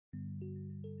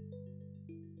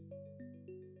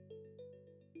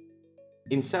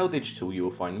In Saal Digital you will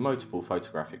find multiple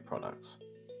photographic products.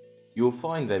 You will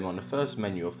find them on the first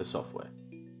menu of the software.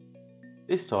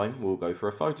 This time we'll go for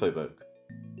a photo book.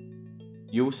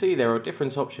 You will see there are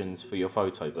different options for your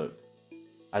photo book,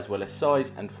 as well as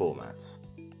size and formats.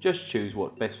 Just choose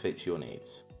what best fits your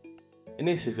needs. In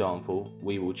this example,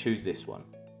 we will choose this one.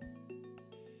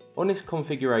 On this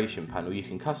configuration panel you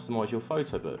can customise your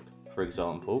photo book, for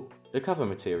example, the cover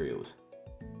materials,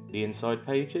 the inside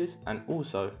pages, and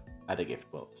also add a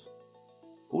gift box.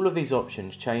 All of these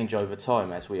options change over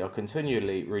time as we are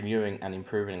continually renewing and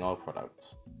improving our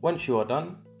products. Once you are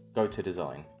done, go to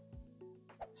Design.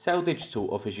 Saal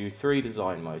Digital offers you 3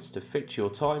 design modes to fit your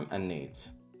time and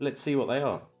needs. Let's see what they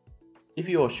are. If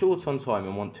you are short on time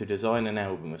and want to design an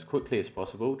album as quickly as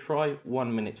possible, try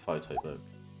 1 minute photo book.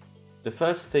 The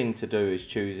first thing to do is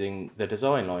choosing the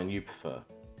design line you prefer.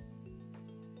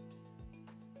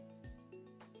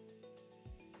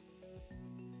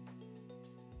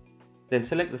 Then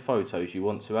select the photos you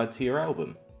want to add to your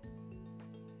album.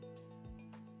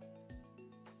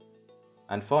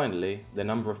 And finally, the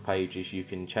number of pages you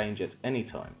can change at any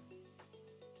time.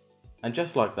 And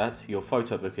just like that, your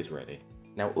photo book is ready.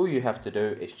 Now all you have to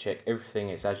do is check everything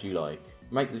is as you like.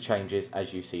 Make the changes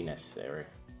as you see necessary.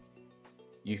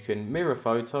 You can mirror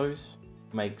photos,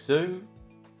 make zoom,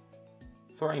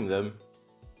 frame them,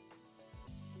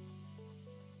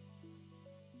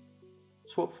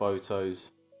 swap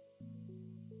photos,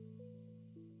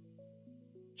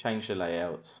 change the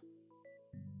layouts,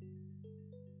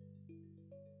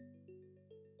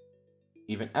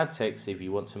 even add text if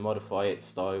you want to modify its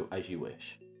style as you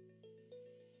wish.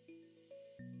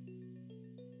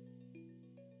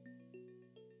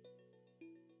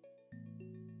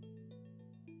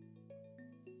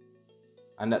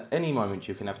 And at any moment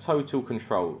you can have total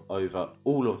control over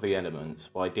all of the elements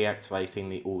by deactivating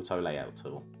the auto layout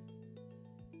tool.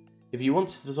 If you want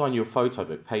to design your photo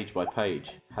book page by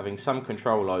page, having some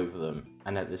control over them,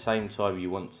 and at the same time you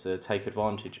want to take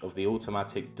advantage of the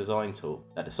automatic design tool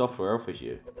that the software offers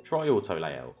you, try auto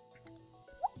layout.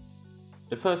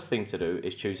 The first thing to do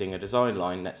is choosing a design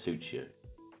line that suits you.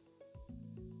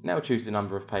 Now choose the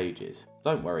number of pages.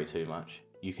 Don't worry too much,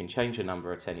 you can change the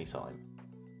number at any time.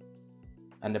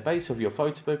 And the base of your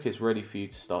photo book is ready for you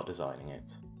to start designing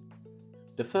it.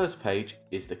 The first page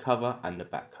is the cover and the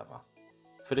back cover.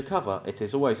 For the cover, it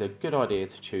is always a good idea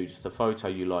to choose the photo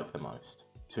you like the most.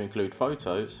 To include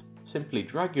photos, simply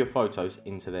drag your photos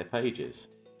into their pages.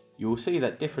 You will see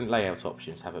that different layout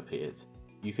options have appeared.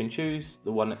 You can choose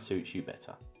the one that suits you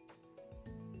better.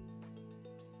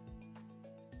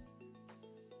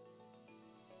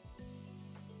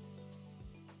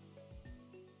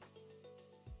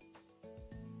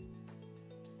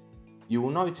 You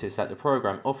will notice that the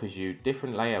program offers you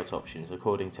different layout options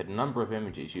according to the number of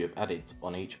images you have added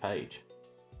on each page.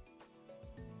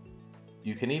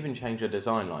 You can even change your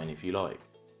design line if you like.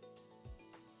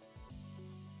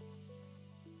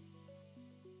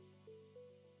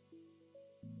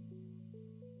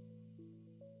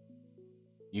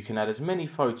 You can add as many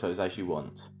photos as you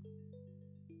want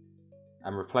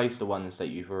and replace the ones that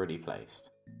you've already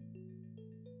placed.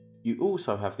 You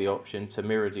also have the option to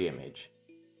mirror the image.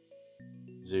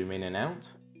 Zoom in and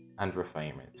out, and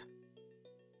reframe it.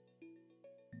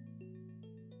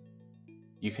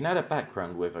 You can add a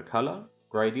background with a colour,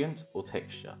 gradient or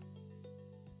texture.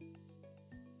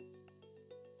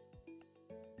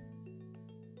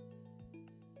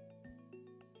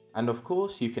 And of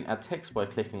course you can add text by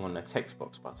clicking on the text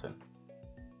box button.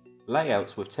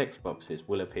 Layouts with text boxes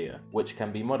will appear, which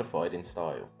can be modified in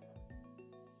style.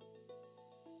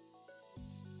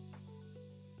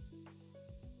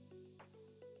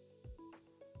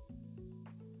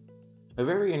 A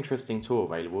very interesting tool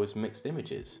available is Mixed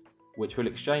Images, which will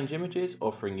exchange images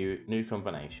offering you new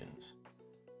combinations.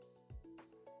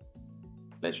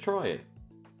 Let's try it.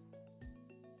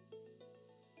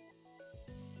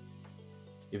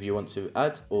 If you want to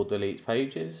add or delete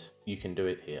pages, you can do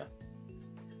it here.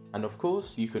 And of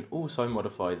course, you can also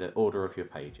modify the order of your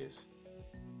pages.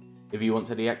 If you want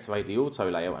to deactivate the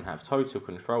auto layout and have total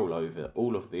control over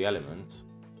all of the elements,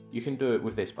 you can do it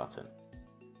with this button.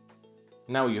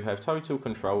 Now you have total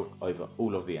control over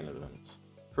all of the elements.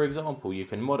 For example, you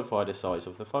can modify the size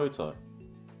of the photo.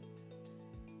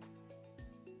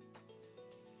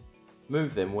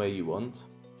 Move them where you want.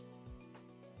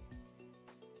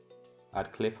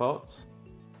 Add clip art.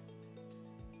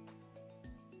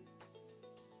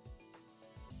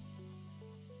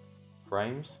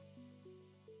 Frames.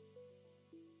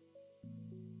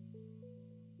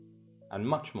 And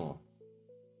much more.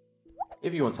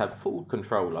 If you want to have full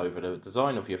control over the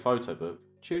design of your photo book,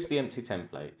 choose the empty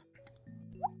template.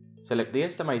 Select the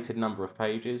estimated number of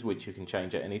pages, which you can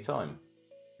change at any time,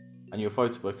 and your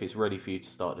photo book is ready for you to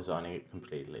start designing it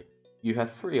completely. You have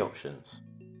 3 options.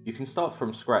 You can start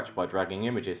from scratch by dragging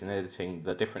images and editing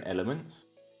the different elements.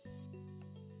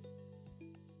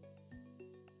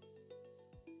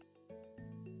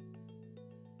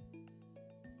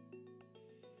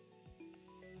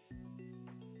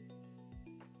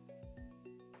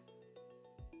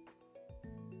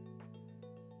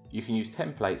 You can use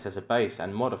templates as a base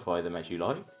and modify them as you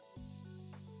like.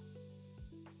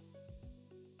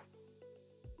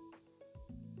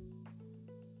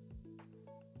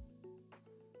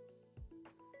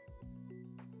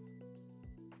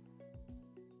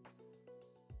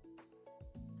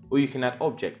 Or you can add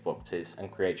object boxes and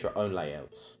create your own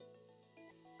layouts.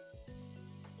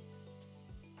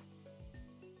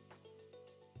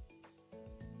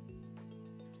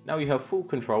 Now you have full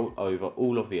control over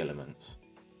all of the elements.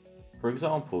 For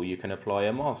example, you can apply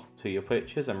a mask to your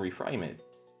pictures and reframe it.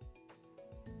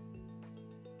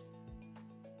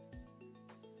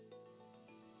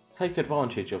 Take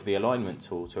advantage of the alignment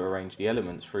tool to arrange the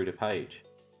elements through the page.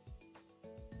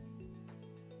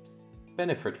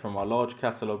 Benefit from our large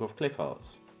catalogue of clip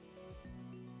arts.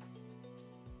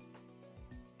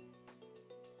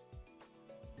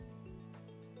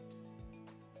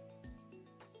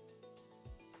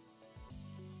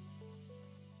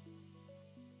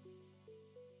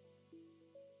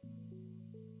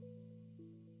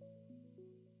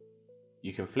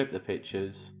 You can flip the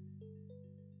pictures,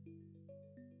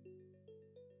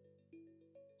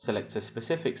 select a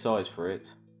specific size for it,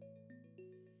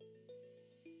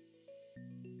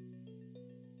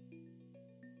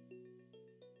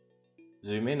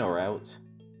 zoom in or out.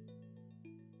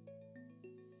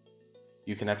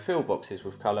 You can add fill boxes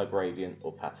with colour, gradient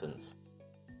or patterns.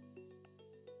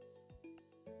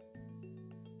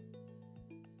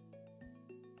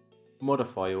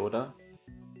 Modify order.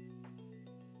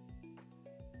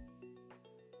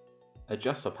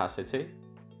 Adjust opacity.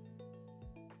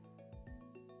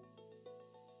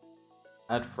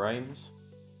 Add frames.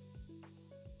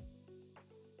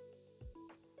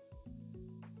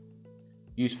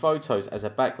 Use photos as a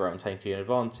background, taking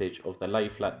advantage of the lay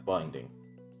flat binding.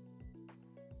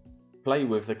 Play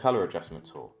with the colour adjustment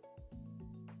tool.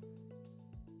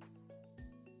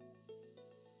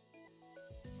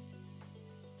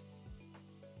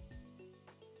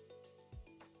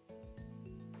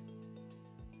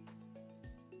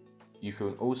 You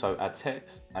can also add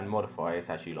text and modify it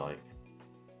as you like.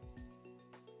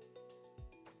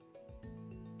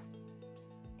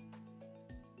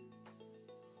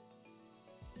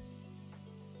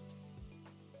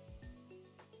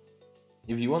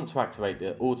 If you want to activate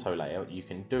the auto layout, you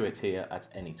can do it here at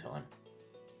any time.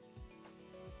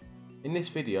 In this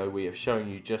video we have shown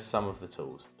you just some of the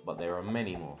tools, but there are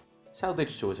many more. Saal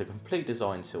Digital is a complete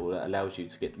design tool that allows you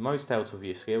to get the most out of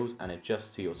your skills and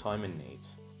adjust to your time and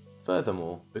needs.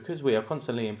 Furthermore, because we are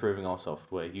constantly improving our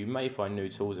software, you may find new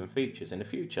tools and features in the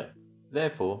future.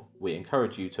 Therefore, we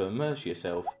encourage you to immerse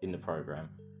yourself in the program,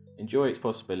 enjoy its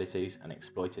possibilities and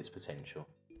exploit its potential.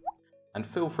 And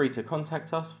feel free to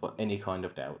contact us for any kind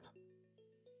of doubt.